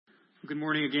Good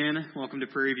morning again. Welcome to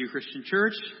Prairie Christian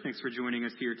Church. Thanks for joining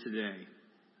us here today.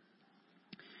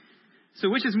 So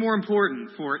which is more important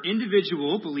for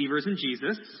individual believers in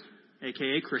Jesus,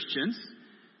 aka Christians,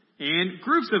 and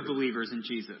groups of believers in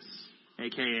Jesus,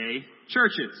 aka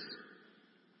churches?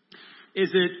 Is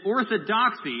it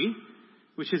orthodoxy,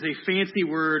 which is a fancy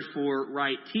word for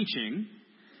right teaching,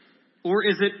 or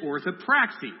is it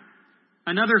orthopraxy,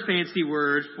 another fancy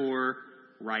word for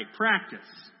right practice?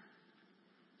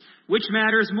 Which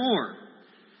matters more,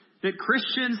 that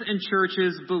Christians and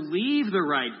churches believe the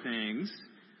right things,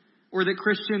 or that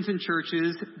Christians and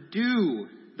churches do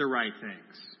the right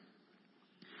things?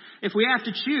 If we have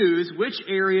to choose, which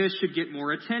areas should get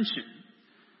more attention?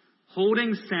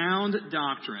 Holding sound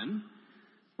doctrine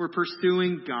or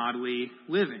pursuing godly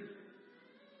living?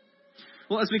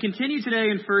 Well, as we continue today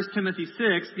in 1 Timothy 6,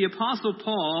 the Apostle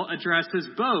Paul addresses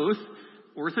both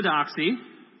orthodoxy,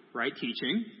 right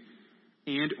teaching,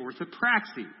 and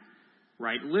orthopraxy,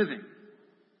 right living.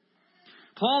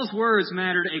 Paul's words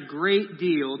mattered a great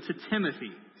deal to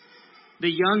Timothy, the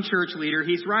young church leader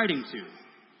he's writing to.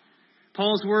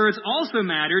 Paul's words also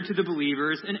mattered to the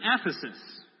believers in Ephesus,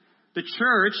 the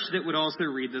church that would also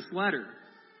read this letter.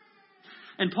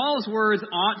 And Paul's words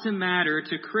ought to matter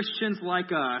to Christians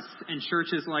like us and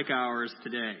churches like ours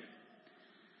today.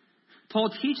 Paul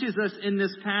teaches us in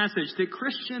this passage that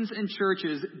Christians and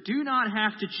churches do not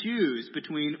have to choose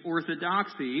between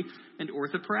orthodoxy and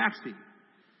orthopraxy.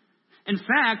 In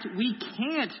fact, we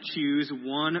can't choose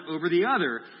one over the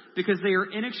other because they are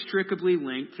inextricably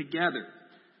linked together.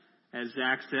 As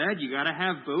Zach said, you got to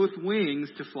have both wings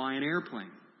to fly an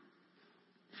airplane.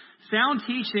 Sound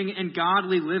teaching and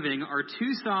godly living are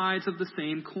two sides of the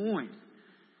same coin.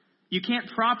 You can't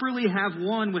properly have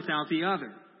one without the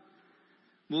other.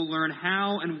 We'll learn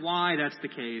how and why that's the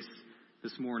case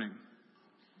this morning.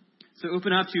 So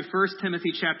open up to 1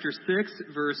 Timothy chapter 6,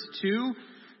 verse 2.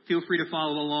 Feel free to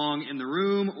follow along in the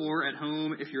room or at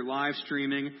home if you're live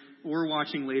streaming or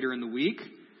watching later in the week.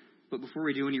 But before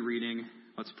we do any reading,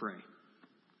 let's pray.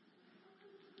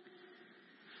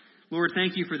 Lord,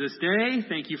 thank you for this day.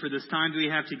 Thank you for this time that we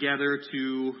have together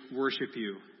to worship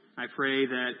you. I pray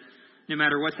that no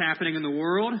matter what's happening in the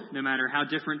world, no matter how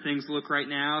different things look right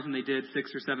now than they did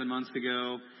 6 or 7 months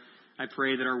ago, I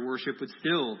pray that our worship would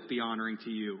still be honoring to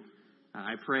you.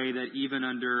 I pray that even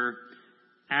under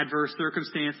adverse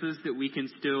circumstances that we can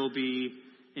still be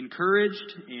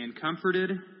encouraged and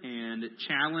comforted and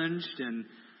challenged and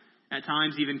at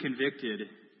times even convicted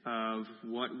of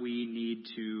what we need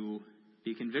to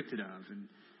be convicted of and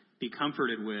be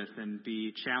comforted with and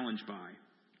be challenged by.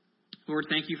 Lord,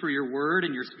 thank you for your word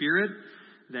and your spirit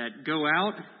that go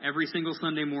out every single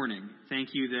Sunday morning. Thank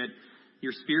you that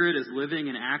your spirit is living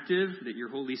and active, that your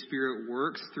Holy Spirit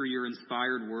works through your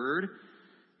inspired word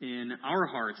in our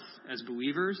hearts as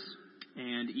believers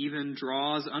and even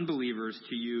draws unbelievers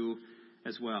to you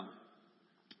as well.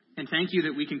 And thank you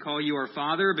that we can call you our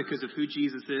Father because of who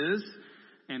Jesus is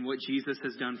and what Jesus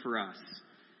has done for us.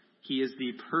 He is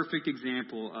the perfect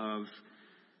example of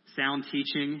sound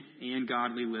teaching and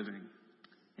godly living.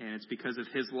 And it's because of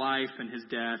his life and his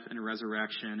death and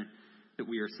resurrection that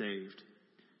we are saved.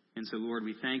 And so, Lord,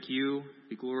 we thank you.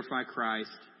 We glorify Christ.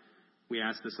 We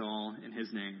ask this all in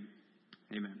his name.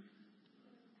 Amen.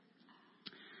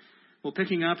 Well,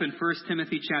 picking up in 1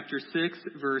 Timothy chapter 6,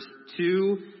 verse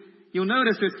 2, you'll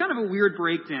notice there's kind of a weird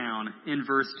breakdown in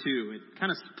verse 2. It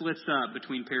kind of splits up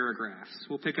between paragraphs.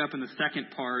 We'll pick up in the second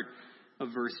part of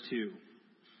verse 2.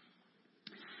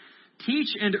 Teach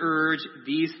and urge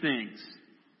these things.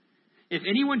 If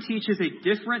anyone teaches a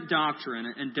different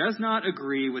doctrine and does not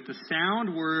agree with the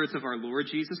sound words of our Lord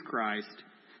Jesus Christ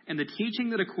and the teaching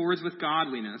that accords with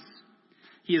godliness,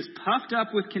 he is puffed up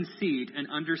with conceit and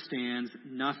understands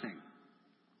nothing.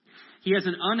 He has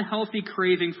an unhealthy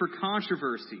craving for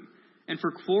controversy and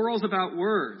for quarrels about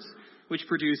words, which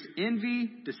produce envy,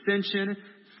 dissension,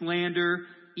 slander,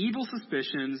 evil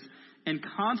suspicions, and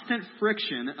constant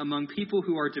friction among people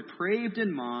who are depraved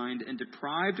in mind and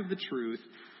deprived of the truth,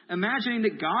 imagining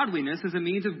that godliness is a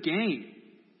means of gain.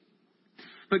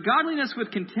 But godliness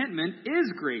with contentment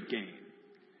is great gain.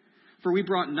 For we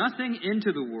brought nothing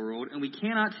into the world, and we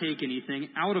cannot take anything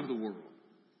out of the world.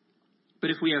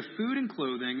 But if we have food and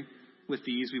clothing, with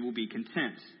these we will be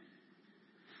content.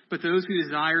 But those who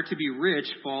desire to be rich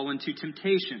fall into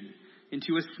temptation,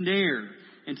 into a snare,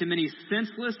 into many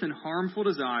senseless and harmful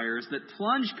desires that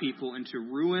plunge people into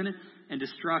ruin and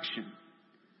destruction.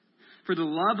 For the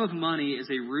love of money is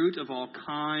a root of all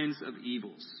kinds of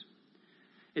evils.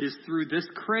 It is through this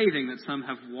craving that some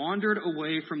have wandered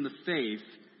away from the faith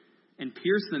and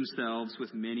pierced themselves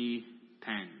with many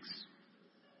pangs.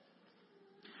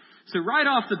 So right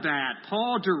off the bat,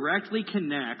 Paul directly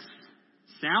connects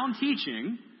sound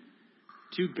teaching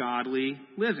to godly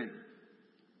living.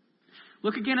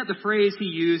 Look again at the phrase he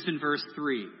used in verse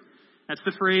 3. That's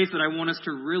the phrase that I want us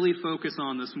to really focus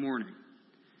on this morning.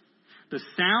 The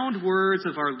sound words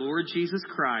of our Lord Jesus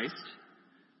Christ,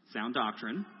 sound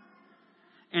doctrine,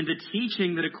 and the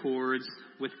teaching that accords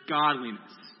with godliness,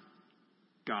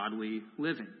 godly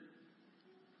living.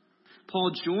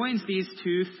 Paul joins these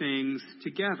two things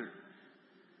together.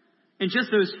 In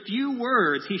just those few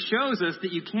words, he shows us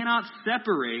that you cannot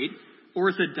separate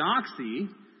orthodoxy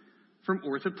from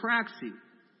orthopraxy.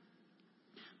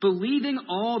 Believing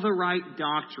all the right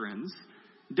doctrines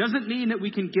doesn't mean that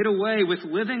we can get away with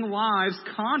living lives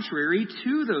contrary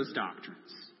to those doctrines.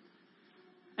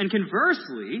 And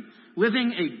conversely,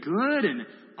 living a good and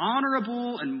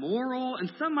honorable and moral,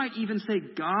 and some might even say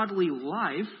godly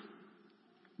life,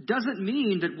 doesn't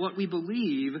mean that what we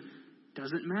believe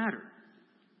doesn't matter.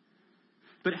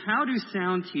 But how do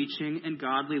sound teaching and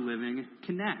godly living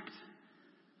connect?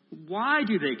 Why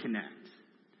do they connect?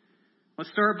 Let's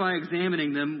start by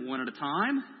examining them one at a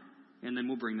time, and then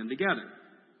we'll bring them together.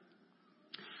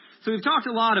 So we've talked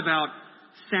a lot about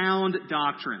sound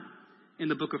doctrine in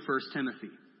the book of 1 Timothy.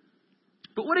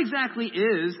 But what exactly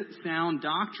is sound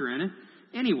doctrine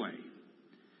anyway?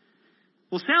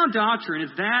 Well, sound doctrine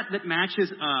is that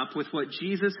matches up with what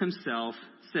Jesus himself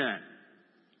said.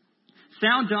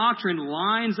 Sound doctrine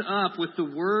lines up with the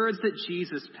words that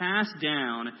Jesus passed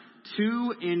down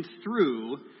to and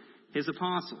through his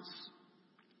apostles.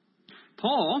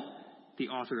 Paul, the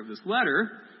author of this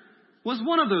letter, was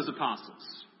one of those apostles,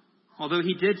 although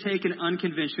he did take an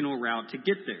unconventional route to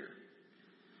get there.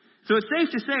 So it's safe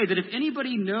to say that if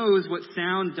anybody knows what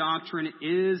sound doctrine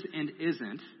is and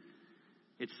isn't,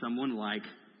 it's someone like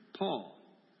Paul.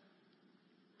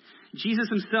 Jesus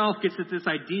himself gets at this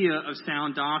idea of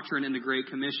sound doctrine in the Great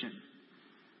Commission.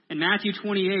 In Matthew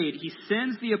 28, he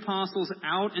sends the apostles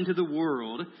out into the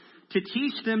world to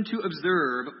teach them to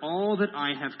observe all that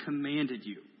I have commanded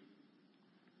you.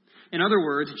 In other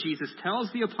words, Jesus tells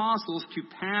the apostles to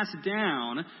pass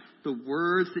down the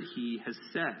words that he has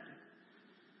said.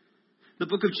 The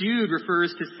book of Jude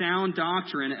refers to sound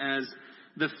doctrine as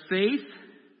the faith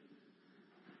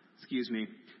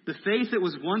that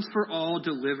was once for all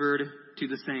delivered to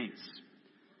the saints.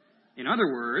 In other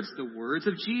words, the words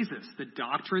of Jesus, the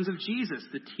doctrines of Jesus,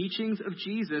 the teachings of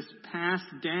Jesus passed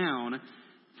down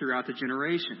throughout the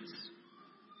generations.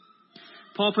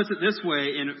 Paul puts it this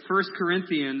way in 1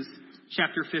 Corinthians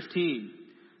chapter 15,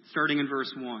 starting in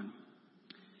verse 1.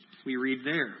 We read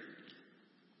there.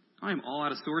 I am all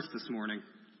out of sorts this morning.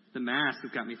 The mask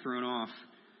has got me thrown off.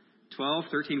 12,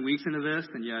 13 weeks into this,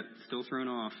 and yet still thrown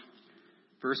off.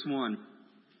 Verse 1.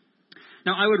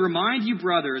 Now I would remind you,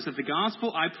 brothers, of the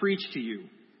gospel I preached to you,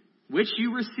 which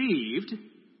you received.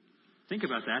 Think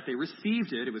about that. They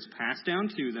received it. It was passed down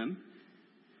to them.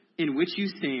 In which you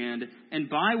stand, and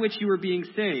by which you are being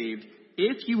saved,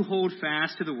 if you hold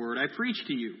fast to the word I preached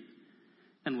to you,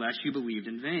 unless you believed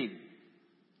in vain.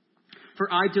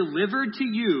 For I delivered to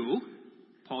you,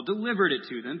 Paul delivered it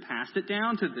to them, passed it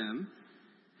down to them,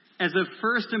 as of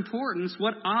first importance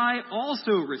what I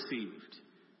also received.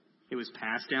 It was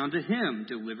passed down to him,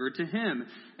 delivered to him.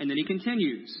 And then he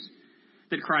continues,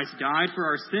 that Christ died for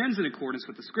our sins in accordance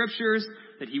with the Scriptures,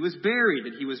 that he was buried,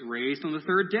 that he was raised on the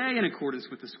third day in accordance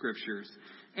with the Scriptures,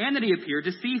 and that he appeared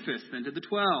to Cephas, then to the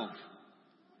 12.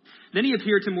 Then he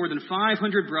appeared to more than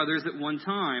 500 brothers at one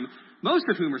time, most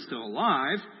of whom are still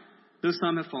alive, though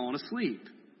some have fallen asleep.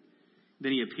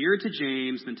 Then he appeared to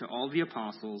James, then to all the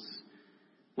apostles.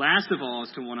 Last of all,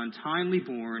 as to one untimely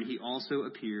born, he also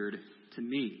appeared to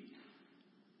me.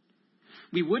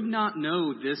 We would not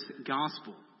know this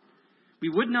gospel. We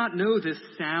would not know this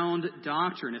sound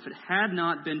doctrine if it had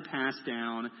not been passed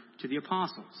down to the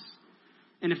apostles.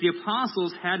 And if the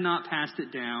apostles had not passed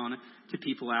it down to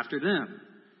people after them.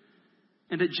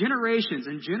 And that generations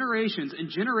and generations and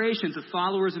generations of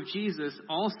followers of Jesus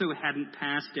also hadn't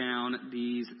passed down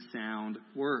these sound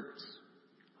words.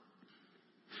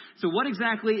 So what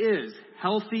exactly is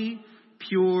healthy,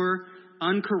 pure,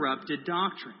 uncorrupted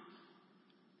doctrine?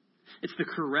 It's the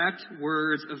correct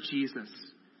words of Jesus.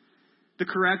 The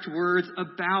correct words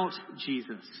about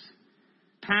Jesus.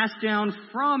 Passed down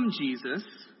from Jesus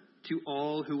to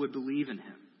all who would believe in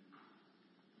him.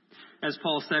 As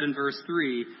Paul said in verse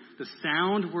 3, the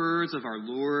sound words of our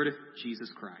Lord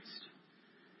Jesus Christ.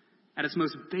 At its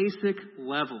most basic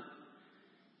level,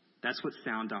 that's what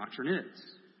sound doctrine is.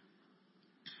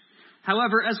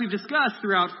 However, as we've discussed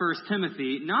throughout 1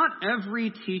 Timothy, not every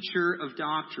teacher of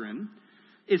doctrine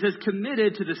is as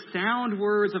committed to the sound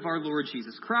words of our Lord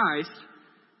Jesus Christ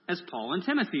as Paul and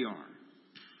Timothy are.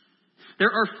 There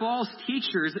are false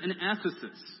teachers in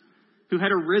Ephesus who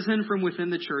had arisen from within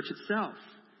the church itself.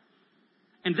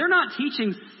 And they're not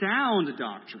teaching sound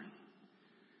doctrine.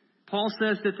 Paul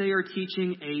says that they are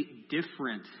teaching a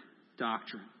different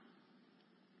doctrine.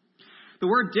 The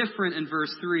word different in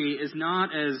verse 3 is not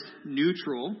as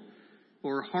neutral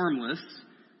or harmless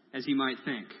as you might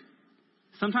think.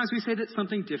 Sometimes we say that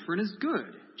something different is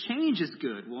good. Change is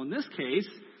good. Well, in this case,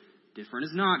 different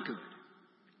is not good.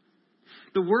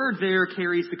 The word there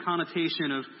carries the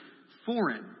connotation of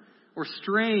foreign or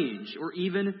strange or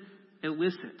even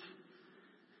illicit.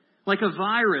 Like a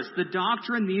virus, the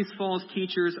doctrine these false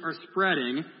teachers are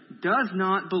spreading does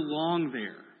not belong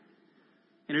there,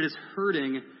 and it is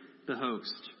hurting the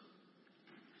host.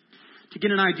 To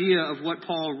get an idea of what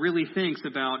Paul really thinks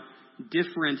about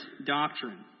different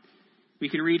doctrine, we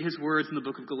can read his words in the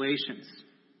book of Galatians.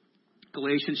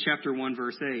 Galatians chapter 1,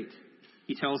 verse 8.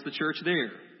 He tells the church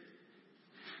there,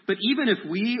 "But even if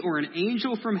we or an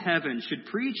angel from heaven should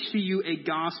preach to you a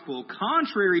gospel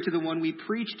contrary to the one we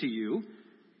preach to you,"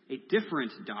 a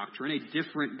different doctrine, a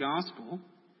different gospel,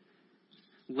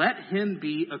 "let him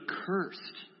be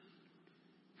accursed.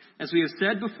 As we have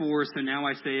said before, so now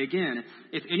I say again,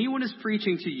 if anyone is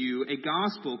preaching to you a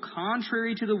gospel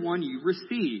contrary to the one you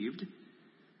received,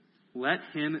 let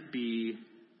him be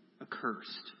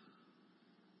accursed."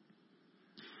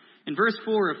 In verse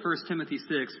 4 of 1 Timothy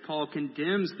 6, Paul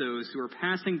condemns those who are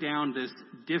passing down this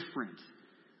different,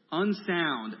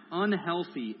 unsound,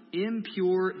 unhealthy,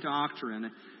 impure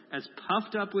doctrine as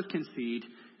puffed up with conceit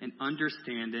and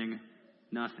understanding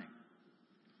nothing.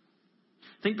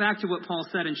 Think back to what Paul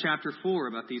said in chapter 4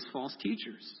 about these false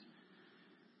teachers.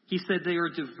 He said they are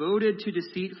devoted to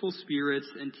deceitful spirits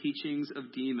and teachings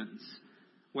of demons,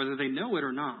 whether they know it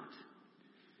or not.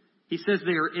 He says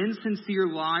they are insincere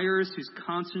liars whose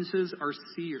consciences are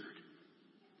seared.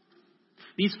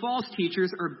 These false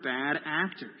teachers are bad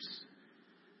actors,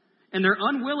 and their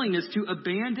unwillingness to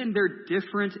abandon their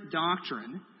different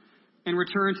doctrine and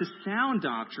return to sound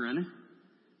doctrine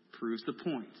proves the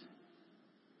point.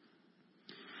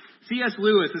 C.S.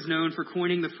 Lewis is known for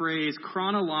coining the phrase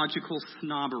chronological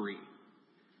snobbery.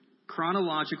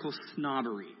 Chronological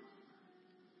snobbery.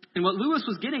 And what Lewis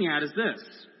was getting at is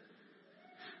this.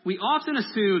 We often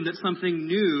assume that something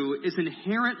new is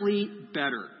inherently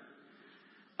better,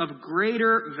 of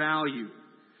greater value,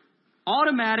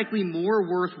 automatically more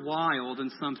worthwhile than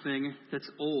something that's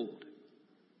old.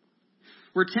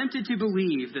 We're tempted to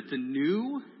believe that the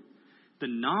new, the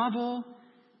novel,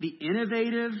 the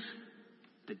innovative,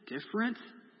 the different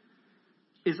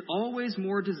is always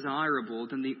more desirable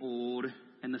than the old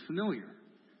and the familiar.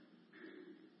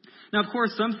 Now, of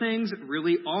course, some things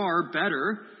really are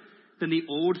better than the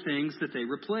old things that they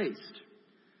replaced.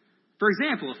 For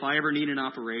example, if I ever need an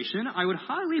operation, I would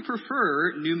highly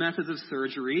prefer new methods of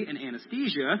surgery and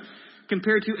anesthesia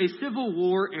compared to a Civil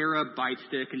War era bite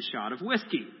stick and shot of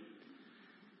whiskey.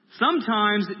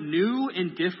 Sometimes new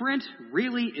and different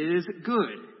really is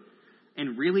good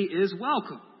and really is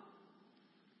welcome.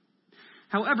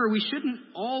 However, we shouldn't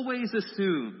always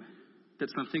assume that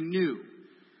something new,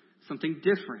 something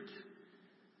different,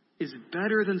 is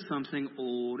better than something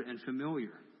old and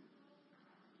familiar.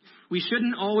 We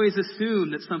shouldn't always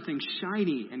assume that something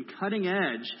shiny and cutting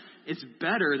edge is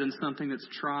better than something that's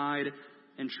tried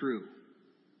and true.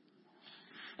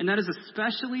 And that is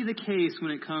especially the case when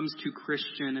it comes to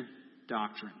Christian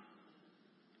doctrine.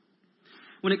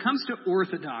 When it comes to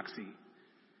orthodoxy,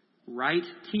 right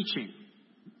teaching,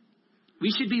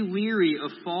 we should be leery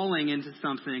of falling into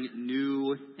something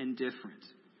new and different.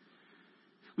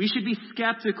 We should be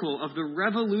skeptical of the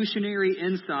revolutionary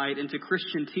insight into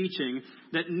Christian teaching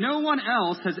that no one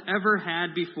else has ever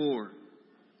had before.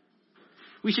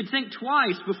 We should think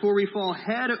twice before we fall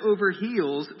head over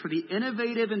heels for the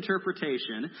innovative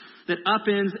interpretation that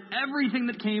upends everything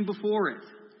that came before it.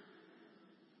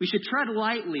 We should tread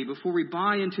lightly before we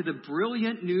buy into the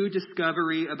brilliant new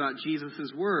discovery about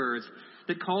Jesus' words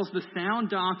that calls the sound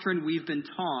doctrine we've been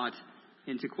taught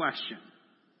into question.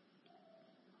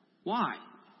 Why?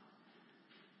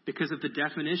 Because of the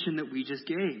definition that we just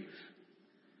gave.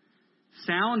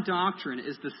 Sound doctrine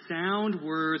is the sound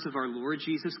words of our Lord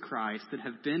Jesus Christ that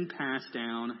have been passed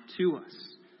down to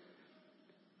us.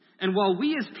 And while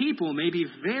we as people may be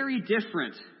very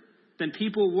different than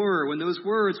people were when those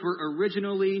words were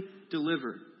originally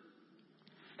delivered,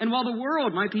 and while the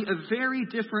world might be a very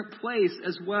different place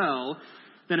as well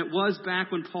than it was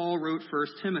back when Paul wrote 1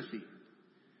 Timothy,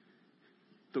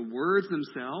 the words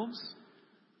themselves,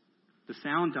 the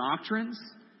sound doctrines,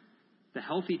 the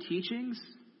healthy teachings,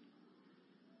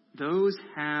 those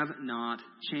have not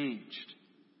changed.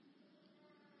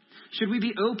 Should we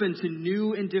be open to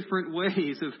new and different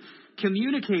ways of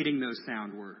communicating those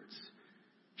sound words?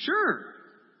 Sure,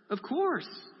 of course.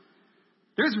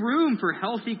 There's room for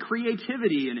healthy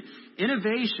creativity and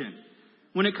innovation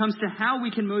when it comes to how we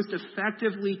can most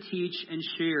effectively teach and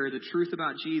share the truth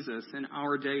about Jesus in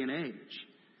our day and age.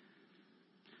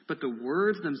 But the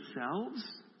words themselves,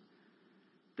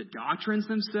 the doctrines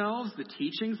themselves, the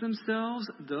teachings themselves,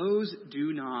 those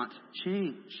do not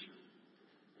change.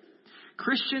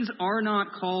 Christians are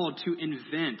not called to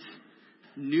invent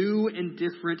new and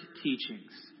different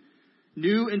teachings,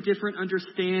 new and different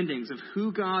understandings of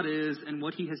who God is and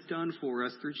what he has done for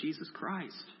us through Jesus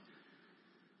Christ.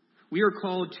 We are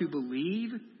called to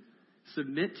believe,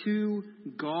 submit to,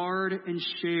 guard, and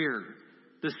share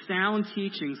the sound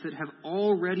teachings that have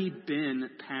already been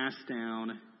passed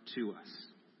down to us.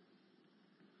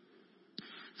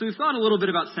 So we've thought a little bit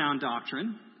about sound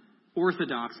doctrine,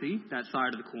 orthodoxy, that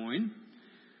side of the coin.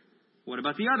 What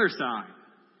about the other side?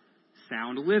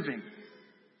 Sound living,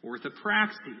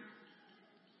 orthopraxy.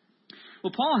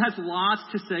 Well, Paul has lots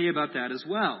to say about that as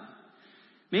well.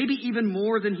 Maybe even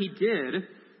more than he did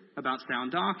about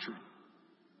sound doctrine.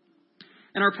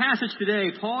 In our passage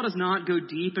today, Paul does not go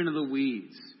deep into the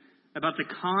weeds about the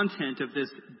content of this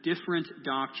different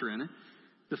doctrine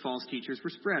the false teachers were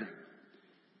spreading.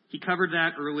 He covered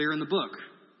that earlier in the book,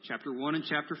 chapter 1 and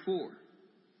chapter 4.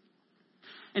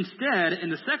 Instead, in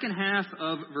the second half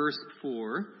of verse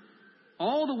 4,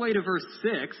 all the way to verse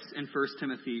 6 in 1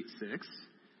 Timothy 6,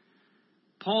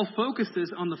 Paul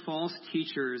focuses on the false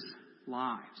teachers'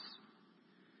 lives.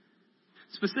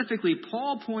 Specifically,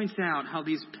 Paul points out how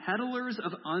these peddlers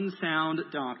of unsound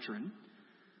doctrine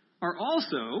are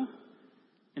also,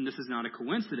 and this is not a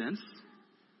coincidence,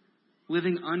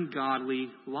 living ungodly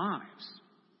lives.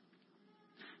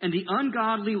 And the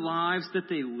ungodly lives that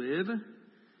they live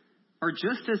are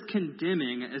just as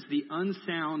condemning as the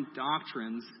unsound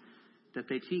doctrines that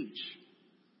they teach.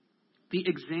 The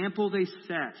example they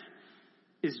set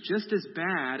is just as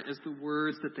bad as the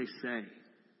words that they say.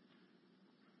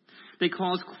 They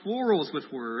cause quarrels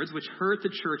with words which hurt the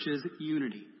church's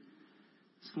unity.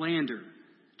 Slander,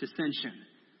 dissension,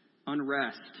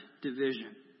 unrest,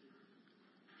 division.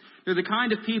 They're the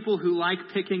kind of people who like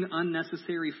picking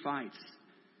unnecessary fights.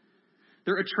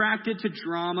 They're attracted to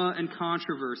drama and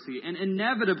controversy and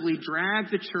inevitably drag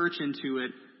the church into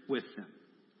it with them.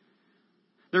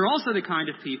 They're also the kind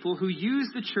of people who use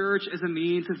the church as a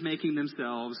means of making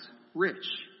themselves rich.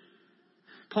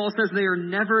 Paul says they are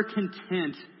never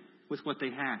content with what they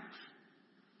have.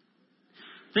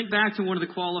 Think back to one of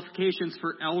the qualifications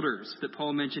for elders that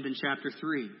Paul mentioned in chapter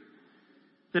 3.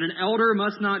 That an elder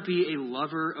must not be a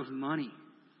lover of money.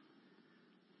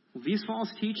 Well, these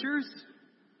false teachers,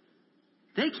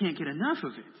 they can't get enough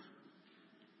of it.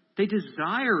 They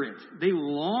desire it. They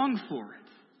long for it.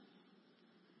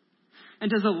 And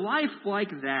does a life like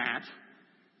that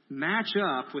match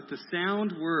up with the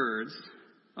sound words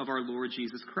of our Lord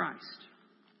Jesus Christ?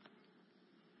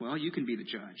 Well, you can be the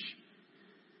judge.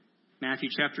 Matthew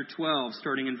chapter 12,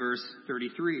 starting in verse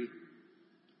 33.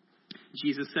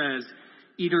 Jesus says,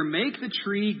 "Either make the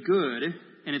tree good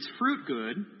and its fruit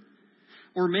good,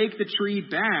 or make the tree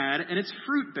bad and its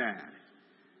fruit bad.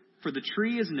 For the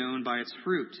tree is known by its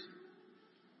fruit."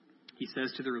 He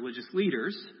says to the religious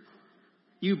leaders,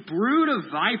 "You brood of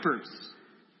vipers,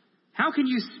 how can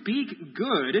you speak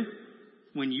good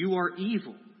when you are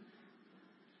evil?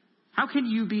 How can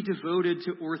you be devoted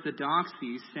to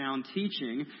orthodoxy, sound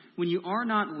teaching, when you are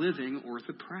not living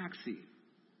orthopraxy?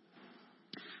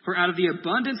 For out of the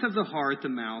abundance of the heart the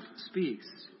mouth speaks.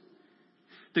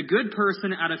 The good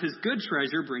person out of his good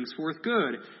treasure brings forth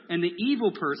good, and the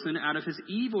evil person out of his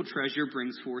evil treasure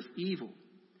brings forth evil.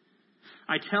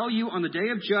 I tell you, on the day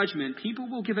of judgment, people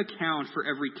will give account for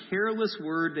every careless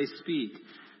word they speak.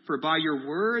 For by your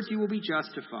words you will be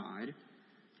justified,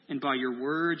 and by your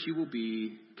words you will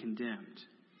be condemned."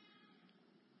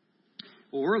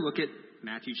 Or look at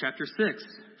Matthew chapter 6,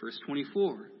 verse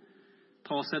 24.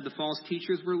 Paul said the false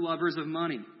teachers were lovers of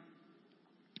money.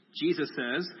 Jesus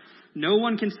says, "No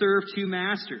one can serve two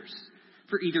masters,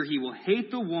 for either he will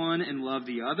hate the one and love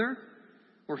the other,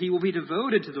 or he will be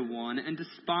devoted to the one and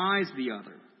despise the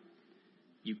other.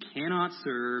 You cannot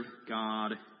serve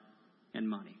God and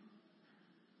money."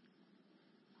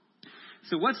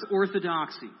 So what's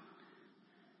orthodoxy?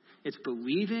 It's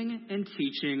believing and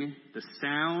teaching the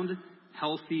sound,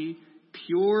 healthy,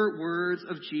 pure words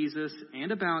of Jesus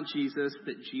and about Jesus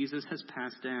that Jesus has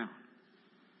passed down.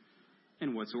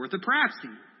 And what's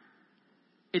orthopraxy?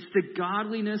 It's the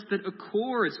godliness that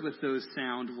accords with those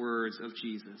sound words of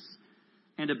Jesus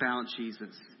and about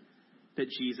Jesus that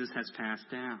Jesus has passed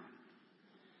down.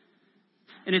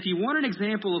 And if you want an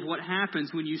example of what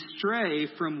happens when you stray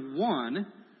from one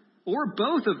or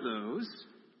both of those,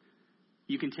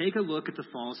 you can take a look at the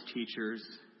false teachers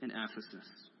in Ephesus.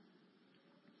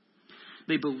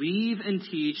 They believe and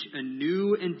teach a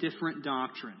new and different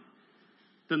doctrine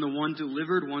than the one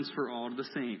delivered once for all to the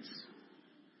saints.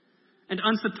 And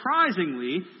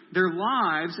unsurprisingly, their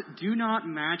lives do not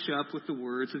match up with the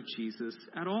words of Jesus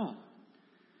at all.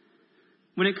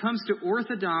 When it comes to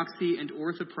orthodoxy and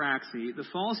orthopraxy, the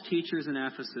false teachers in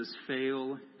Ephesus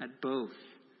fail at both.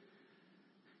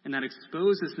 And that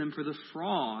exposes them for the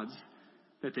frauds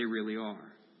that they really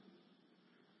are.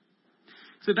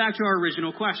 So back to our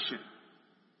original question.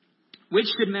 Which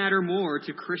should matter more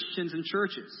to Christians and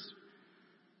churches?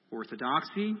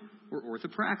 Orthodoxy or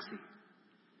orthopraxy?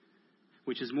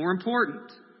 Which is more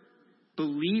important?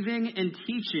 Believing and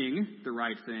teaching the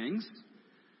right things,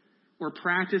 or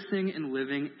practicing and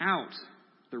living out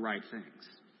the right things?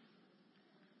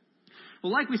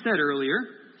 Well, like we said earlier,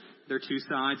 they're two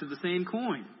sides of the same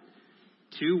coin.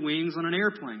 Two wings on an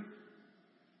airplane.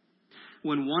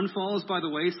 When one falls by the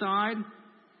wayside,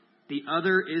 the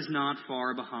other is not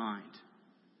far behind.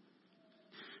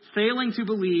 Failing to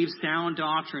believe sound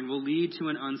doctrine will lead to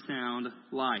an unsound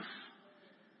life.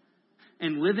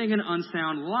 And living an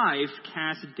unsound life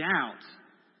casts doubt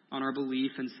on our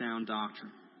belief in sound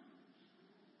doctrine.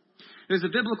 There's a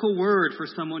biblical word for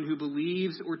someone who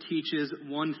believes or teaches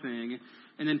one thing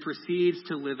and then proceeds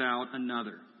to live out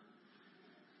another.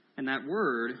 And that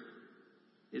word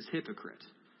is hypocrite.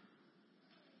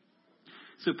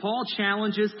 So Paul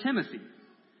challenges Timothy.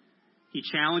 He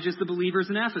challenges the believers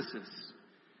in Ephesus.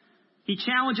 He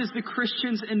challenges the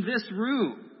Christians in this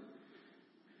room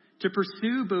to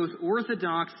pursue both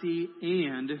orthodoxy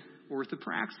and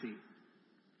orthopraxy.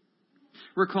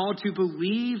 We're called to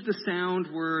believe the sound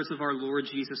words of our Lord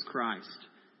Jesus Christ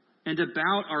and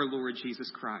about our Lord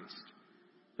Jesus Christ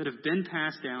that have been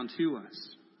passed down to us.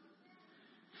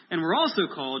 And we're also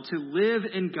called to live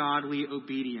in godly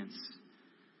obedience,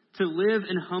 to live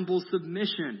in humble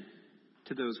submission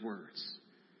to those words,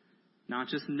 not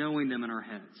just knowing them in our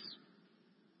heads.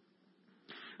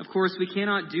 Of course, we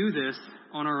cannot do this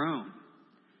on our own.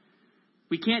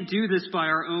 We can't do this by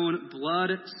our own blood,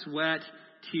 sweat,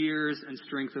 tears, and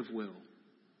strength of will.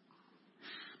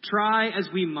 Try as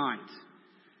we might,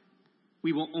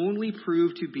 we will only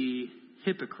prove to be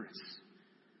hypocrites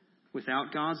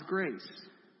without God's grace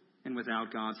and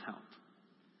without God's help.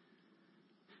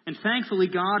 And thankfully,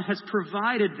 God has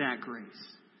provided that grace.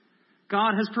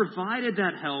 God has provided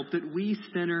that help that we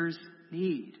sinners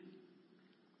need.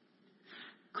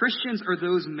 Christians are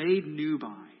those made new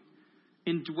by,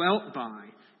 indwelt by,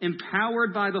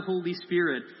 empowered by the Holy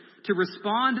Spirit to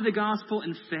respond to the gospel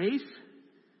in faith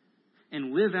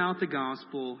and live out the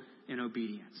gospel in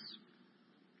obedience.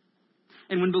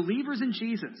 And when believers in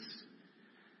Jesus,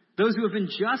 those who have been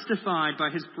justified by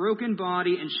his broken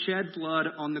body and shed blood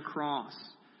on the cross,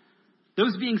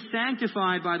 those being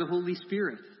sanctified by the Holy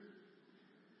Spirit,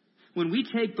 when we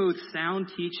take both sound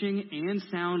teaching and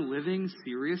sound living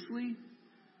seriously,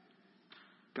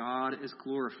 God is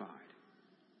glorified.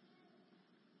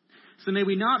 So may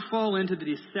we not fall into the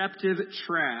deceptive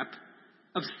trap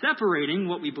of separating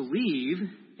what we believe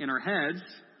in our heads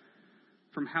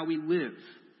from how we live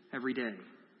every day.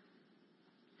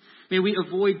 May we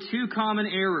avoid two common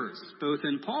errors, both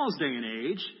in Paul's day and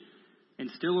age and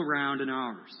still around in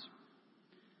ours.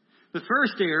 The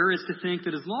first error is to think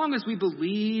that as long as we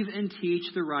believe and teach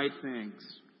the right things,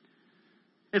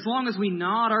 as long as we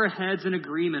nod our heads in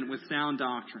agreement with sound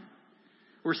doctrine,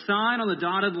 or sign on the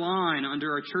dotted line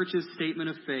under our church's statement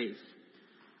of faith,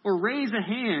 or raise a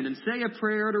hand and say a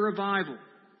prayer at a revival,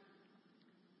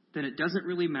 then it doesn't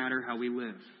really matter how we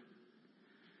live.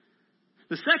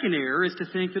 The second error is to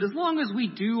think that as long as we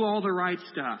do all the right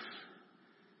stuff,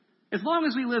 as long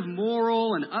as we live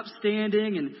moral and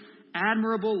upstanding and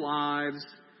admirable lives,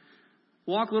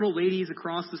 walk little ladies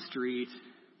across the street,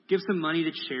 give some money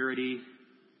to charity,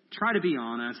 try to be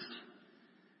honest,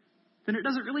 then it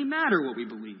doesn't really matter what we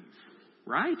believe,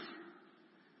 right?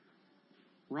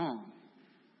 Wrong.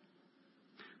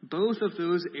 Both of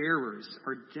those errors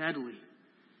are deadly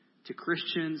to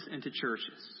Christians and to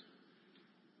churches.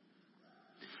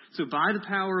 So by the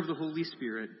power of the Holy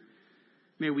Spirit,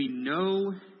 may we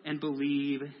know and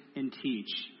believe and teach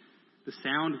the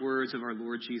sound words of our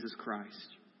Lord Jesus Christ.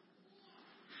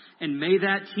 And may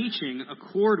that teaching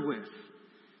accord with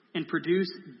and produce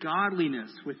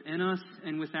godliness within us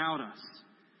and without us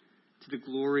to the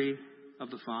glory of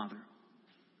the Father.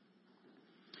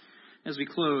 As we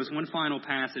close, one final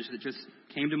passage that just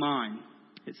came to mind.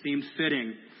 It seemed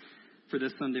fitting for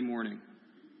this Sunday morning.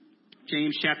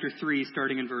 James chapter 3,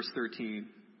 starting in verse 13.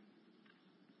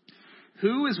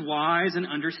 Who is wise and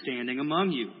understanding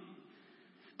among you?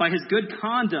 By his good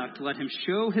conduct, let him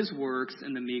show his works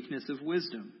in the meekness of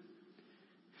wisdom.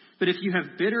 But if you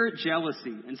have bitter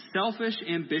jealousy and selfish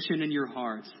ambition in your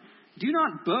hearts, do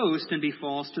not boast and be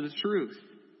false to the truth.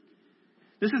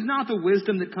 This is not the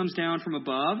wisdom that comes down from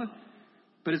above,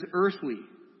 but is earthly,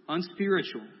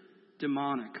 unspiritual,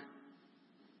 demonic.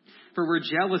 For where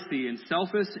jealousy and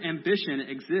selfish ambition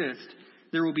exist,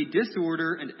 there will be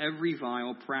disorder and every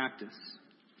vile practice.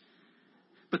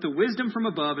 But the wisdom from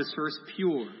above is first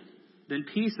pure, then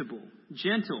peaceable,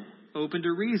 gentle, open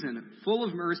to reason, full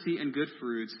of mercy and good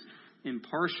fruits,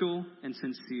 impartial and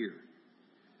sincere.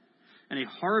 And a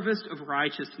harvest of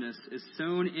righteousness is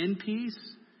sown in peace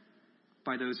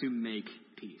by those who make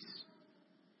peace.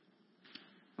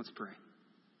 Let's pray.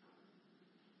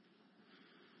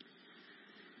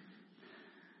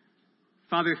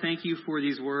 Father, thank you for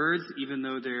these words, even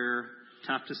though they're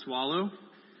tough to swallow,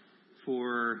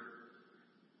 for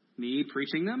me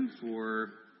preaching them, for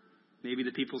maybe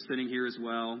the people sitting here as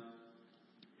well.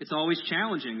 It's always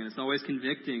challenging and it's always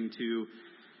convicting to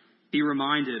be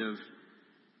reminded of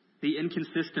the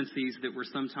inconsistencies that we're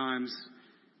sometimes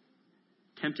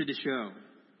tempted to show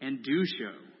and do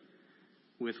show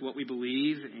with what we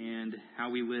believe and how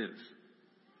we live.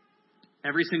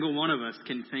 Every single one of us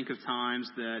can think of times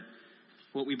that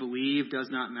what we believe does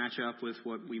not match up with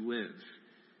what we live.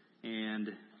 And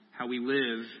how we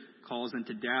live calls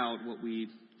into doubt what we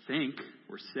think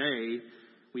or say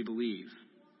we believe.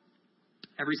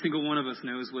 Every single one of us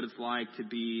knows what it's like to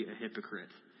be a hypocrite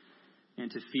and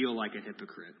to feel like a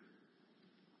hypocrite.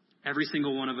 Every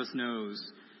single one of us knows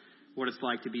what it's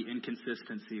like to be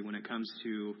inconsistency when it comes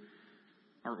to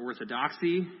our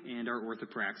orthodoxy and our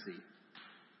orthopraxy.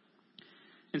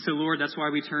 And so, Lord, that's why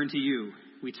we turn to you.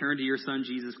 We turn to your Son,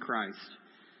 Jesus Christ,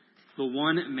 the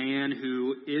one man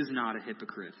who is not a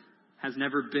hypocrite, has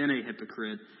never been a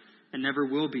hypocrite, and never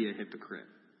will be a hypocrite.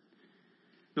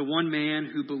 The one man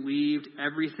who believed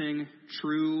everything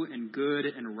true and good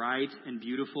and right and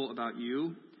beautiful about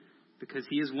you because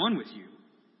he is one with you.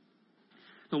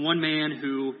 The one man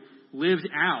who lived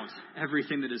out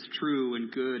everything that is true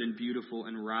and good and beautiful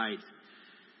and right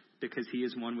because he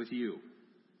is one with you.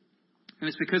 And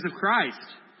it's because of Christ.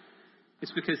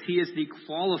 It's because he is the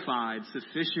qualified,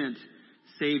 sufficient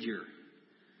Savior.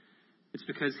 It's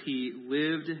because he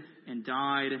lived and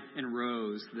died and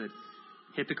rose that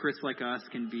hypocrites like us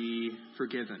can be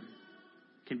forgiven,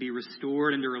 can be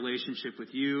restored into relationship with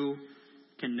you,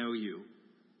 can know you.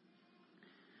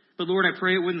 But Lord, I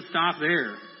pray it wouldn't stop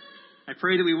there. I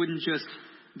pray that we wouldn't just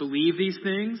believe these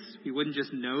things, we wouldn't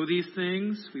just know these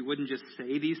things, we wouldn't just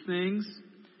say these things,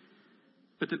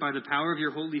 but that by the power of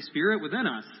your Holy Spirit within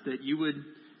us, that you would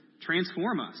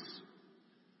transform us.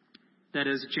 That,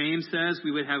 as James says,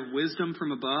 we would have wisdom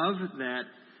from above that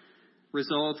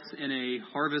results in a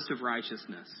harvest of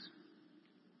righteousness.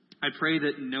 I pray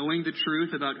that knowing the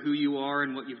truth about who you are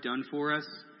and what you've done for us,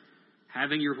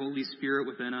 having your Holy Spirit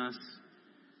within us,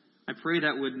 I pray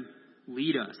that would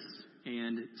lead us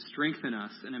and strengthen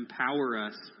us and empower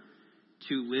us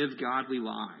to live godly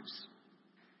lives.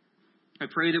 I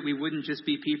pray that we wouldn't just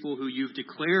be people who you've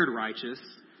declared righteous,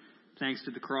 thanks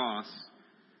to the cross,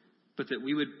 but that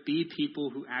we would be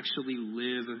people who actually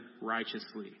live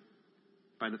righteously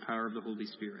by the power of the Holy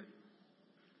Spirit.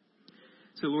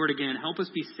 So, Lord, again, help us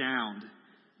be sound.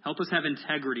 Help us have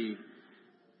integrity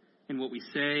in what we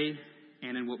say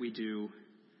and in what we do.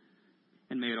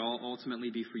 And may it all ultimately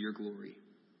be for your glory.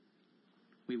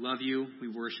 We love you. We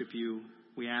worship you.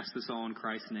 We ask this all in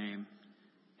Christ's name.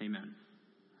 Amen.